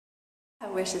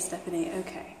How wishes, Stephanie.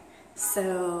 Okay,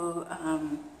 so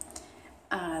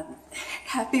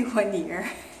happy 1 year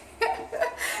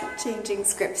changing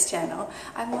scripts channel.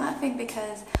 I'm laughing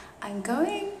because I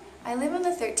live on the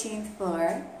 13th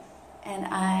floor and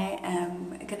I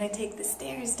am gonna take the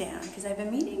stairs down because I've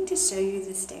been meaning to show you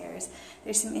the stairs.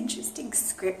 There's some interesting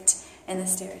script in the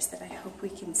stairs that I hope we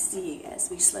can see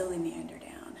as we slowly meander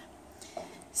down.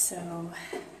 So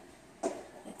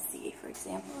let's see, for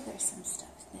example, there's some stuff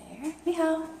there. Ni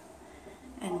hao.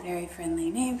 And very friendly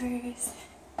neighbors.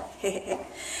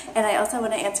 And I also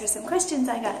want to answer some questions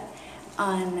I got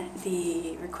on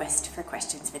the request for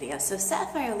questions video. So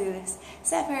Sapphire Lewis,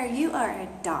 Sapphire, you are a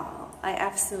doll. I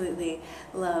absolutely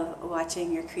love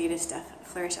watching your creative stuff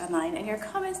flourish online, and your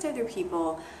comments to other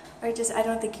people are just, I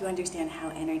don't think you understand how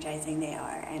energizing they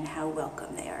are and how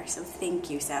welcome they are. So thank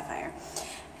you, Sapphire.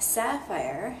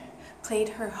 Sapphire played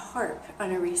her harp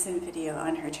on a recent video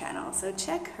on her channel, so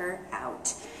check her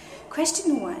out.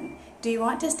 Question 1, do you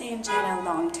want to stay in China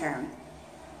long term?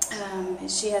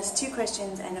 She has 2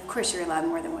 questions, and of course you're allowed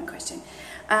more than 1 question.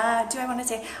 Do I want to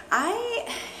say,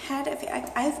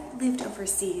 I've lived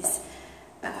overseas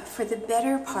for the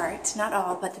better part, not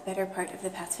all, but the better part of the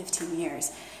past 15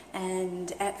 years.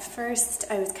 And at first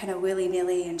I was kind of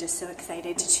willy-nilly and just so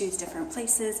excited to choose different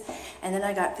places, and then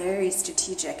I got very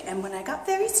strategic. And when I got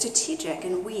very strategic,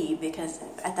 and because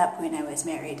at that point I was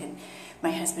married and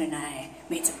my husband and I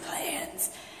made some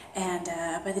plans, and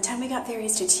by the time we got very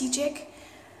strategic,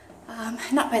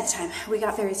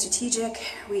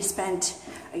 we spent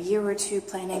a year or 2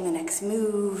 planning the next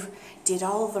move, did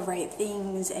all the right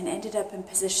things, and ended up in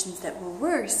positions that were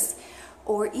worse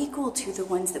or equal to the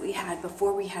ones that we had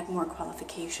before we had more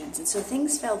qualifications. And so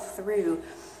things fell through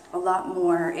a lot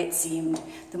more, it seemed,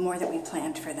 the more that we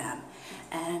planned for them.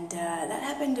 And that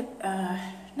happened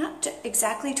not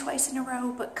exactly twice in a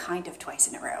row, but kind of twice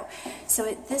in a row. So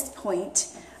at this point,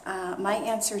 my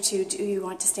answer to do you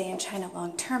want to stay in China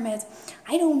long term is,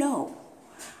 I don't know.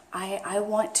 I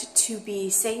want to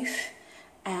be safe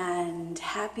and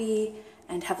happy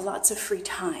and have lots of free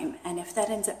time. And if that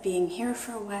ends up being here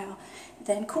for a while,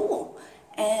 then cool.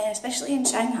 And especially in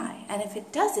Shanghai. And if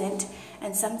it doesn't,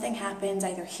 and something happens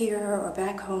either here or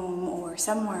back home or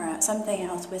somewhere, something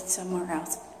else with somewhere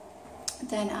else,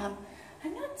 then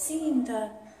I'm not seeing the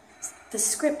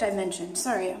script I mentioned.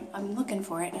 Sorry, I'm looking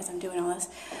for it as I'm doing all this.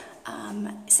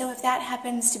 So if that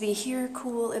happens to be here,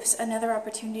 cool. If another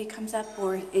opportunity comes up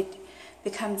or it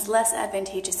becomes less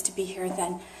advantageous to be here,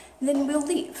 then we'll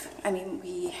leave. I mean,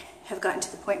 we have gotten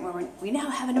to the point where we now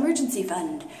have an emergency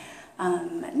fund.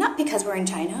 Not because we're in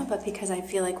China, but because I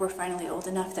feel like we're finally old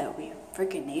enough that we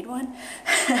freaking need one.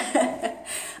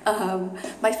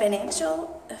 My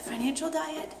financial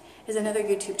diet is another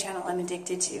YouTube channel I'm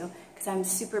addicted to because I'm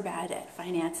super bad at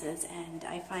finances, and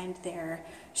I find their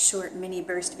short mini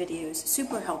burst videos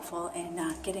super helpful in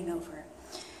getting over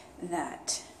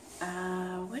that.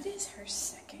 What is her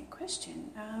second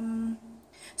question?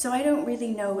 So I don't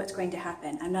really know what's going to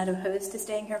happen. I'm not opposed to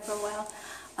staying here for a while,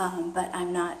 but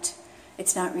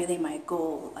it's not really my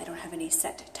goal. I don't have any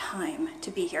set time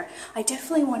to be here. I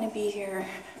definitely want to be here.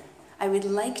 I would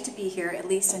like to be here at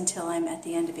least until I'm at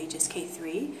the end of HSK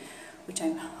 3, which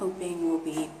I'm hoping will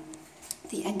be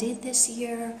the end of this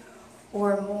year,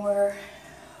 or more.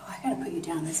 Oh, I gotta put you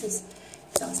down. This is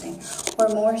exhausting. Or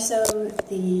more so I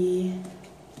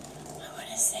want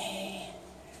to say,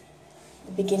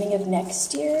 the beginning of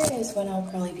next year is when I'll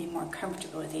probably be more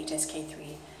comfortable with HSK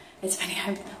 3. It's funny,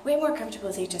 I'm way more comfortable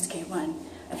with HSK 1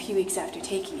 a few weeks after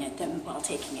taking it than while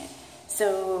taking it.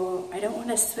 So I don't want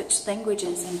to switch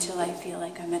languages until I feel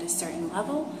like I'm at a certain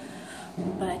level.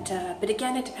 But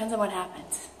again, it depends on what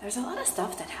happens. There's a lot of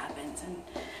stuff that happens, and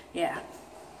yeah,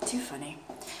 too funny.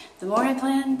 The more I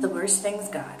plan, the worse things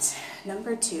got.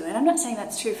 Number 2, and I'm not saying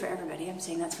that's true for everybody, I'm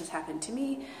saying that's what's happened to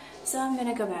me. So I'm going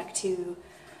to go back to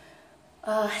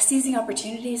seizing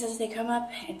opportunities as they come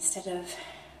up instead of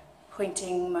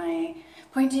pointing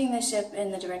the ship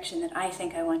in the direction that I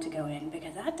think I want to go in,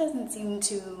 because that doesn't seem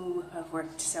to have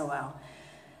worked so well.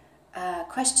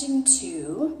 Question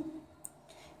 2,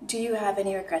 do you have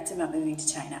any regrets about moving to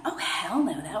China? Oh, hell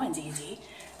no, that one's easy.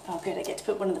 Oh, good, I get to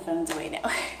put one of the phones away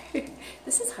now.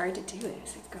 This is hard to do,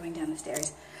 it's like going down the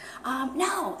stairs.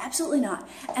 No, absolutely not.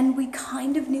 And we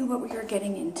kind of knew what we were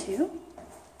getting into.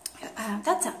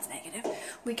 That sounds negative.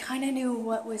 We kind of knew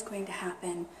what was going to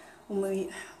happen when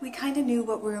we kind of knew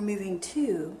what we were moving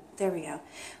to, there we go,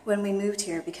 when we moved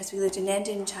here, because we lived in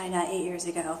Nanjing, China 8 years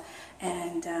ago,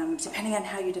 and depending on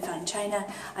how you define China,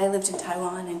 I lived in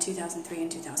Taiwan in 2003 and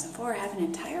 2004. I have an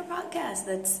entire podcast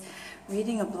that's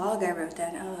reading a blog I wrote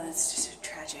then. Oh, that's just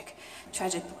tragic.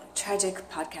 tragic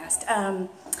podcast.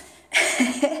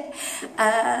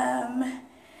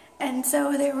 And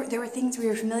so there were things we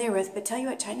were familiar with, but tell you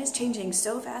what, China's changing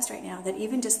so fast right now that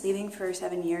even just leaving for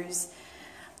 7 years,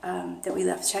 that we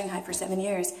left Shanghai for 7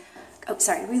 years. Oh,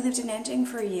 sorry, we lived in Nanjing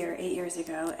for a year, 8 years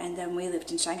ago, and then we lived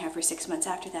in Shanghai for 6 months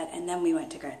after that, and then we went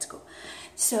to grad school.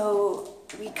 So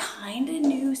we kind of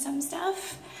knew some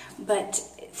stuff, but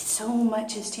so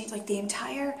much has changed. Like the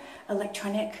entire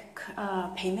electronic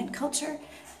payment culture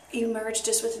emerged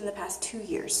just within the past 2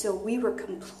 years. So we were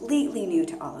completely new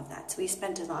to all of that. So we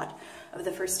spent a lot of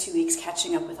the first 2 weeks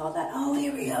catching up with all that. Oh,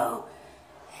 here we go.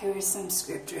 Here's some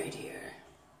script right here.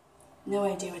 No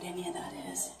idea what any of that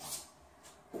is.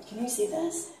 Can you see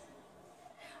this?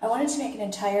 I wanted to make an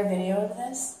entire video of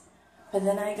this, but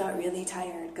then I got really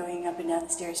tired going up and down the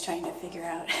stairs trying to figure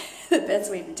out the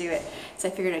best way to do it. So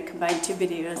I figured I'd combine two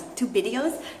videos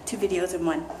in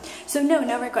one. So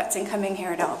no regrets in coming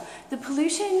here at all. The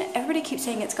pollution, everybody keeps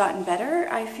saying it's gotten better.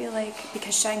 I feel like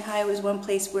because Shanghai was one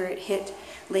place where it hit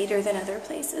later than other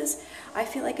places, I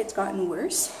feel like it's gotten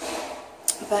worse.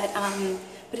 But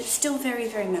it's still very,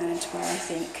 very manageable, I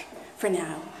think, for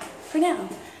now. For now.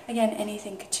 Again,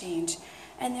 anything could change.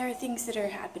 And there are things that are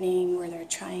happening where they're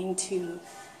trying to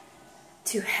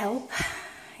help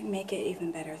make it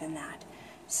even better than that.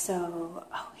 So,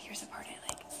 oh, here's a part I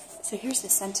like. So here's the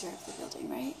center of the building,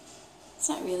 right? It's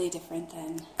not really different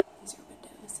than, these are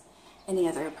windows, any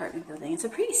other apartment building. It's a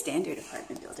pretty standard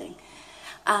apartment building.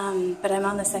 But I'm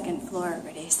on the second floor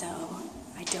already, so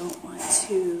I don't want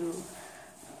to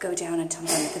go down until I'm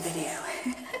done with the video.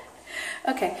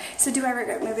 Okay, so do I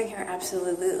regret moving here?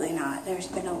 Absolutely not. There's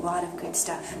been a lot of good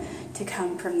stuff to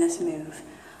come from this move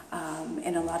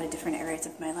in a lot of different areas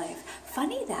of my life.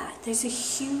 Funny that there's a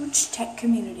huge tech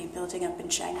community building up in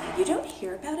Shanghai. You don't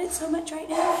hear about it so much right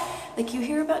now. Like you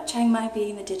hear about Chiang Mai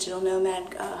being the digital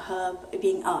nomad hub,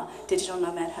 being a digital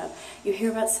nomad hub. You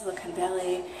hear about Silicon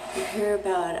Valley. You hear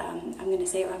about, I'm going to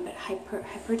say it wrong, but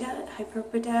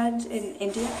Hyderabad in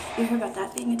India. You hear about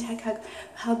that being a tech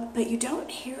hub, but you don't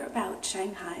hear about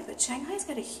Shanghai. But Shanghai's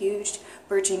got a huge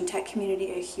burgeoning tech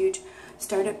community, a huge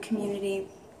startup community.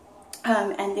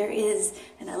 And there is,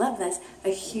 and I love this,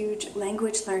 a huge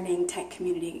language learning tech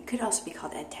community. It could also be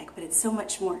called EdTech, but it's so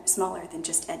much more smaller than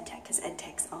just EdTech, because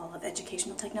EdTech's all of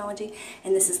educational technology,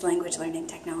 and this is language learning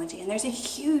technology. And there's a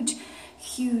huge,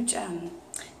 huge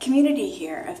community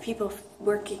here of people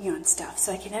working on stuff.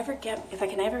 So if I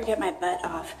can ever get my butt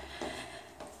off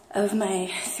of my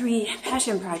 3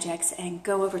 passion projects and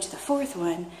go over to the 4th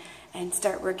one and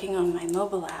start working on my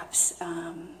mobile apps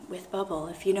with Bubble.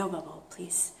 If you know Bubble,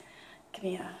 please give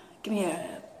me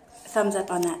a thumbs up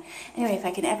on that. Anyway, if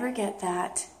I can ever get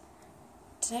that,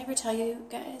 did I ever tell you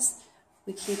guys?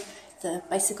 We keep the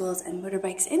bicycles and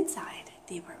motorbikes inside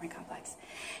the apartment complex.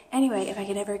 Anyway, if I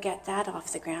could ever get that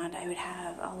off the ground, I would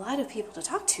have a lot of people to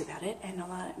talk to about it, and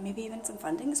maybe even some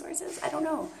funding sources. I don't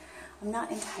know. I'm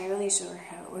not entirely sure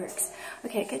how it works.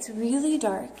 Okay, it gets really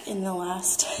dark in the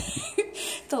last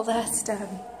the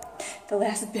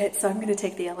last bit, so I'm going to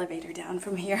take the elevator down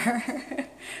from here.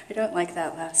 I don't like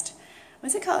that last,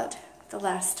 what's it called? The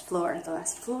last floor. The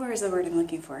last floor is the word I'm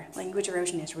looking for. Language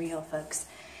erosion is real, folks.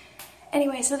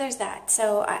 Anyway, so there's that.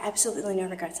 So I absolutely no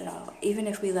regrets at all. Even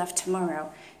if we left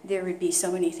tomorrow, there would be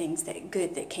so many things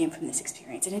good that came from this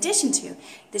experience. In addition to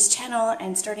this channel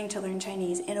and starting to learn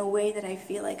Chinese in a way that I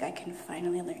feel like I can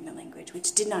finally learn the language,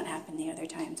 which did not happen the other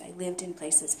times. I lived in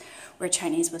places where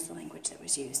Chinese was the language that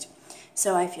was used.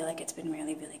 So I feel like it's been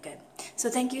really, really good. So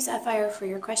thank you, Sapphire, for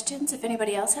your questions. If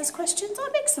anybody else has questions,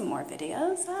 I'll make some more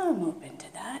videos. I'm open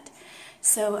to that.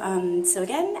 So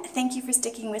again, thank you for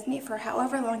sticking with me for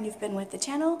however long you've been with the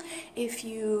channel. If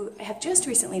you have just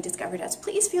recently discovered us,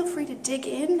 please feel free to dig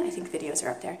in. I think videos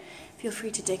are up there. Feel free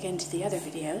to dig into the other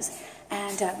videos.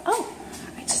 And, oh,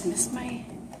 I just missed my,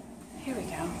 here we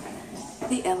go,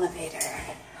 the elevator.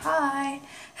 Hi.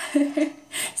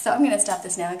 So I'm going to stop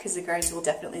this now because the guards will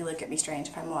definitely look at me strange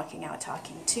if I'm walking out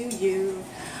talking to you.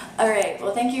 All right,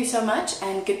 well, thank you so much,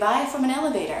 and goodbye from an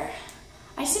elevator.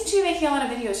 I seem to be making a lot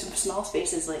of videos from small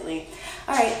spaces lately.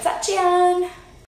 All right, Sachian!